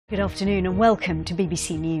Good afternoon and welcome to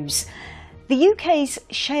BBC News. The UK's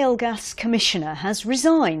Shale Gas Commissioner has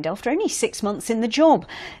resigned after only 6 months in the job,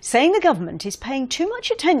 saying the government is paying too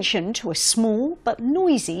much attention to a small but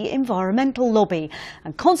noisy environmental lobby,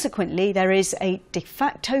 and consequently there is a de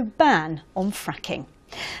facto ban on fracking.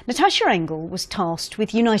 Natascha Engel was tasked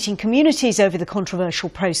with uniting communities over the controversial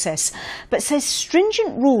process, but says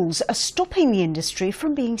stringent rules are stopping the industry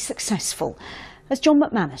from being successful, as John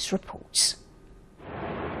McManus reports.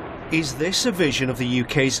 Is this a vision of the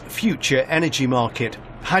UK's future energy market?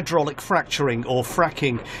 Hydraulic fracturing or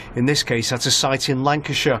fracking, in this case at a site in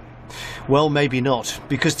Lancashire? Well, maybe not,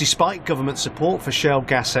 because despite government support for shale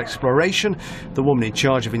gas exploration, the woman in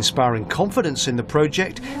charge of inspiring confidence in the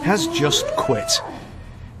project has just quit.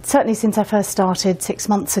 Certainly since I first started 6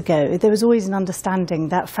 months ago, there was always an understanding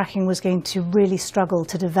that fracking was going to really struggle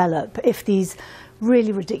to develop if these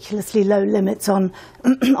really ridiculously low limits on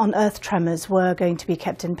earth tremors were going to be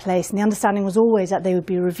kept in place. And the understanding was always that they would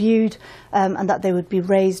be reviewed and that they would be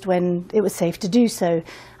raised when it was safe to do so.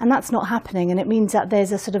 And that's not happening, and it means that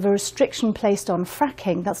there's a sort of a restriction placed on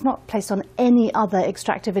fracking that's not placed on any other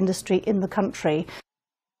extractive industry in the country.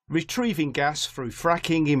 Retrieving gas through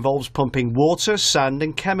fracking involves pumping water, sand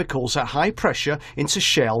and chemicals at high pressure into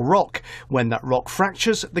shale rock. When that rock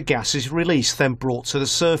fractures, the gas is released, then brought to the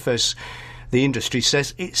surface. The industry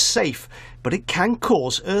says it's safe, but it can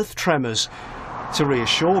cause earth tremors. To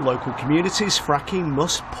reassure local communities, fracking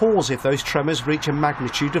must pause if those tremors reach a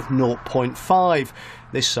magnitude of 0.5.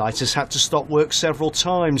 This site has had to stop work several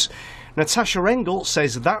times. Natascha Engel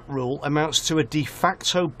says that rule amounts to a de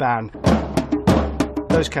facto ban.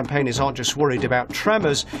 Those campaigners aren't just worried about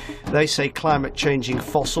tremors. They say climate-changing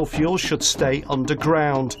fossil fuels should stay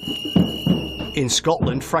underground. In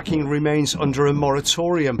Scotland, fracking remains under a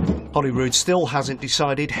moratorium. Holyrood still hasn't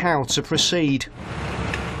decided how to proceed.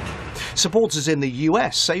 Supporters in the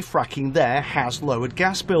US say fracking there has lowered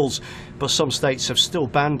gas bills, but some states have still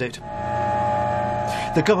banned it.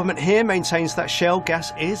 The government here maintains that shale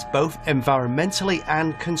gas is both environmentally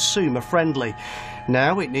and consumer friendly.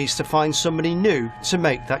 Now it needs to find somebody new to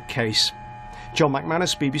make that case. John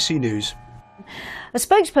McManus, BBC News. A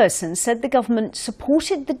spokesperson said the government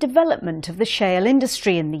supported the development of the shale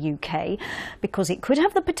industry in the UK because it could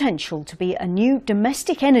have the potential to be a new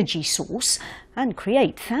domestic energy source and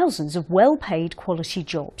create thousands of well-paid quality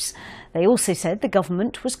jobs. They also said the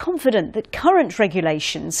government was confident that current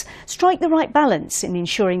regulations strike the right balance in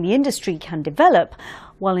ensuring the industry can develop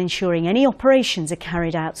while ensuring any operations are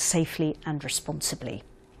carried out safely and responsibly.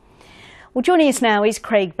 Well, joining us now is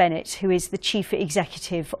Craig Bennett, who is the Chief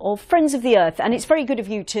Executive of Friends of the Earth. And it's very good of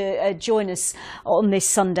you to join us on this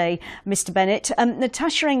Sunday, Mr. Bennett.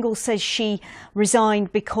 Natascha Engel says she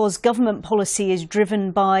resigned because government policy is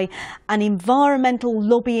driven by an environmental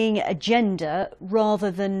lobbying agenda rather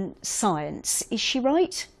than science. Is she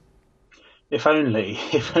right? If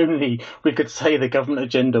only we could say the government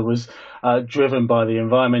agenda was driven by the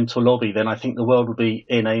environmental lobby, then I think the world would be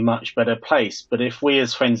in a much better place. But if we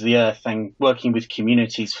as Friends of the Earth and working with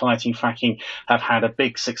communities fighting fracking have had a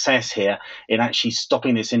big success here in actually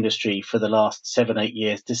stopping this industry for the last 7-8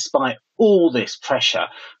 years, despite all this pressure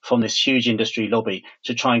from this huge industry lobby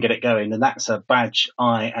to try and get it going, then that's a badge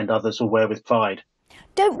I and others will wear with pride.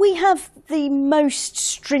 Don't we have the most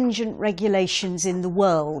stringent regulations in the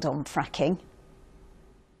world on fracking?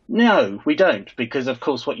 No, we don't, because of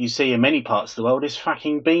course what you see in many parts of the world is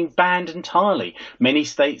fracking being banned entirely. Many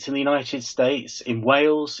states in the United States, in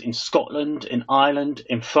Wales, in Scotland, in Ireland,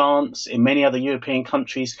 in France, in many other European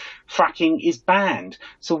countries, fracking is banned.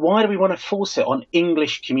 So why do we want to force it on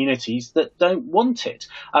English communities that don't want it?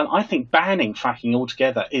 I think banning fracking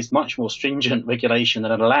altogether is much more stringent regulation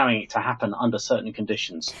than allowing it to happen under certain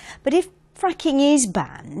conditions. But if fracking is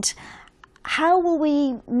banned, how will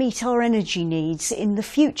we meet our energy needs in the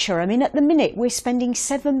future? I mean, at the minute, we're spending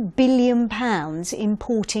 £7 billion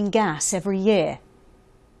importing gas every year.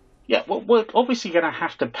 Yeah, well, we're obviously going to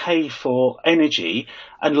have to pay for energy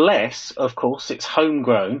unless, of course, it's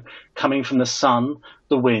homegrown, coming from the sun,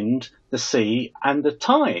 the wind, the sea and the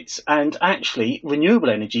tides. And actually, renewable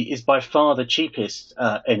energy is by far the cheapest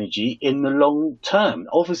energy in the long term.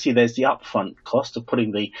 Obviously, there's the upfront cost of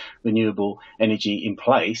putting the renewable energy in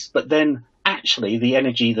place, but then actually the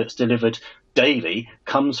energy that's delivered daily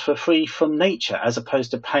comes for free from nature, as opposed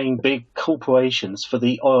to paying big corporations for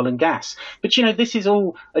the oil and gas. But, you know, this is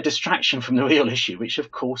all a distraction from the real issue, which,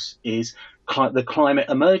 of course, is the climate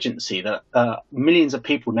emergency that millions of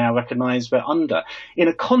people now recognise we're under. In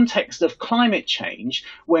a context of climate change,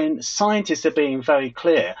 when scientists are being very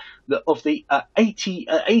clear of the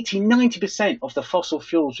 90% of the fossil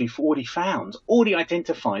fuels we've already found, already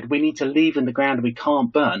identified, we need to leave in the ground and we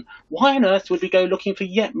can't burn, why on earth would we go looking for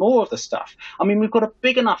yet more of the stuff? I mean, we've got a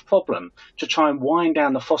big enough problem to try and wind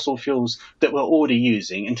down the fossil fuels that we're already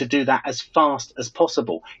using, and to do that as fast as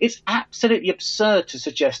possible. It's absolutely absurd to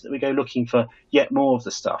suggest that we go looking for yet more of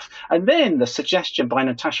the stuff. And then the suggestion by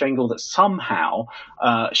Natascha Engel that somehow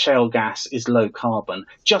shale gas is low carbon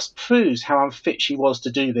just proves how unfit she was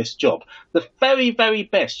to do this job. The very, very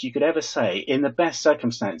best you could ever say in the best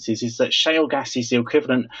circumstances is that shale gas is the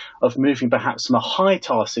equivalent of moving perhaps from a high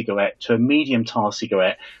tar cigarette to a medium tar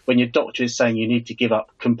cigarette when your doctor is saying you need to give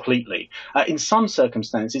up completely. In some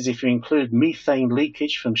circumstances, if you include methane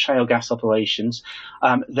leakage from shale gas operations,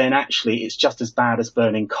 then actually it's just as bad as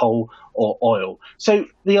burning coal or oil. So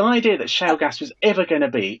the idea that shale gas was ever going to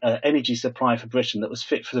be an energy supply for Britain that was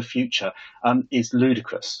fit for the future is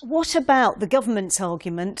ludicrous. What about the government's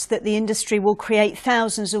argument that the industry will create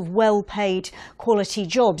thousands of well-paid quality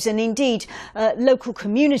jobs, and indeed local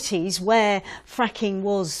communities where fracking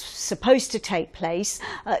was supposed to take place,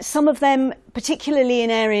 some of them, particularly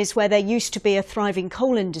in areas where there used to be a thriving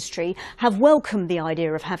coal industry, have welcomed the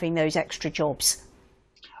idea of having those extra jobs?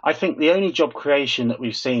 I think the only job creation that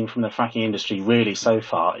we've seen from the fracking industry really so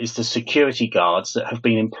far is the security guards that have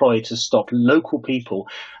been employed to stop local people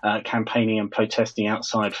campaigning and protesting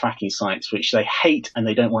outside fracking sites, which they hate and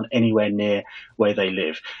they don't want anywhere near where they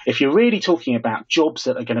live. If you're really talking about jobs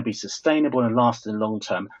that are going to be sustainable and last in the long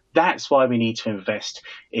term, that's why we need to invest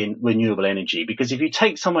in renewable energy. Because if you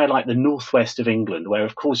take somewhere like the northwest of England, where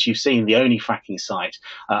of course you've seen the only fracking site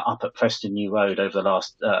up at Preston New Road over the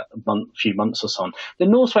last few months or so, the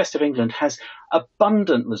northwest of England has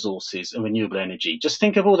abundant resources of renewable energy. Just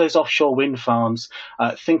think of all those offshore wind farms.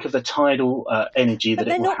 Think of the tidal energy that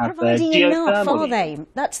it will have there. But they're not providing enough, are they?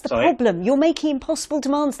 That's the problem. You're making impossible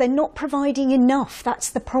demands. They're not providing enough. That's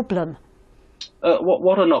the problem.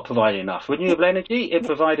 What are not providing enough? Renewable energy, it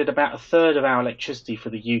provided about a third of our electricity for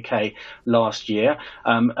the UK last year.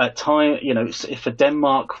 For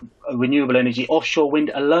Denmark, renewable energy, offshore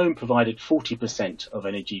wind alone provided 40% of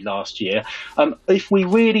energy last year. If we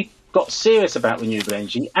really got serious about renewable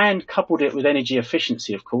energy and coupled it with energy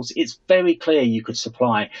efficiency, of course, it's very clear you could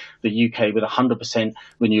supply the UK with 100%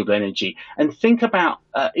 renewable energy. And think about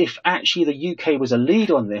if actually the UK was a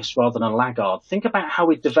leader on this rather than a laggard. Think about how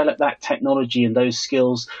we develop that technology and those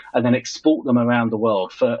skills and then export them around the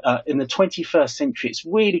world. In the 21st century, it's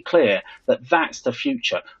really clear that that's the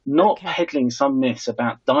future, not peddling some myths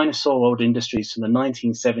about dinosaur-old industries from the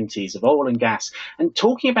 1970s of oil and gas, and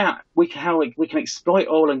talking about how we can exploit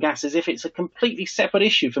oil and gas as if it's a completely separate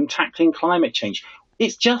issue from tackling climate change.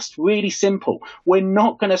 It's just really simple. We're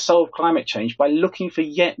not going to solve climate change by looking for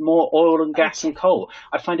yet more oil and gas and coal.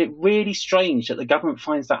 I find it really strange that the government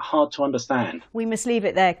finds that hard to understand. We must leave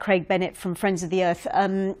it there. Craig Bennett from Friends of the Earth.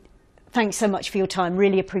 Thanks so much for your time.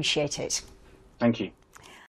 Really appreciate it. Thank you.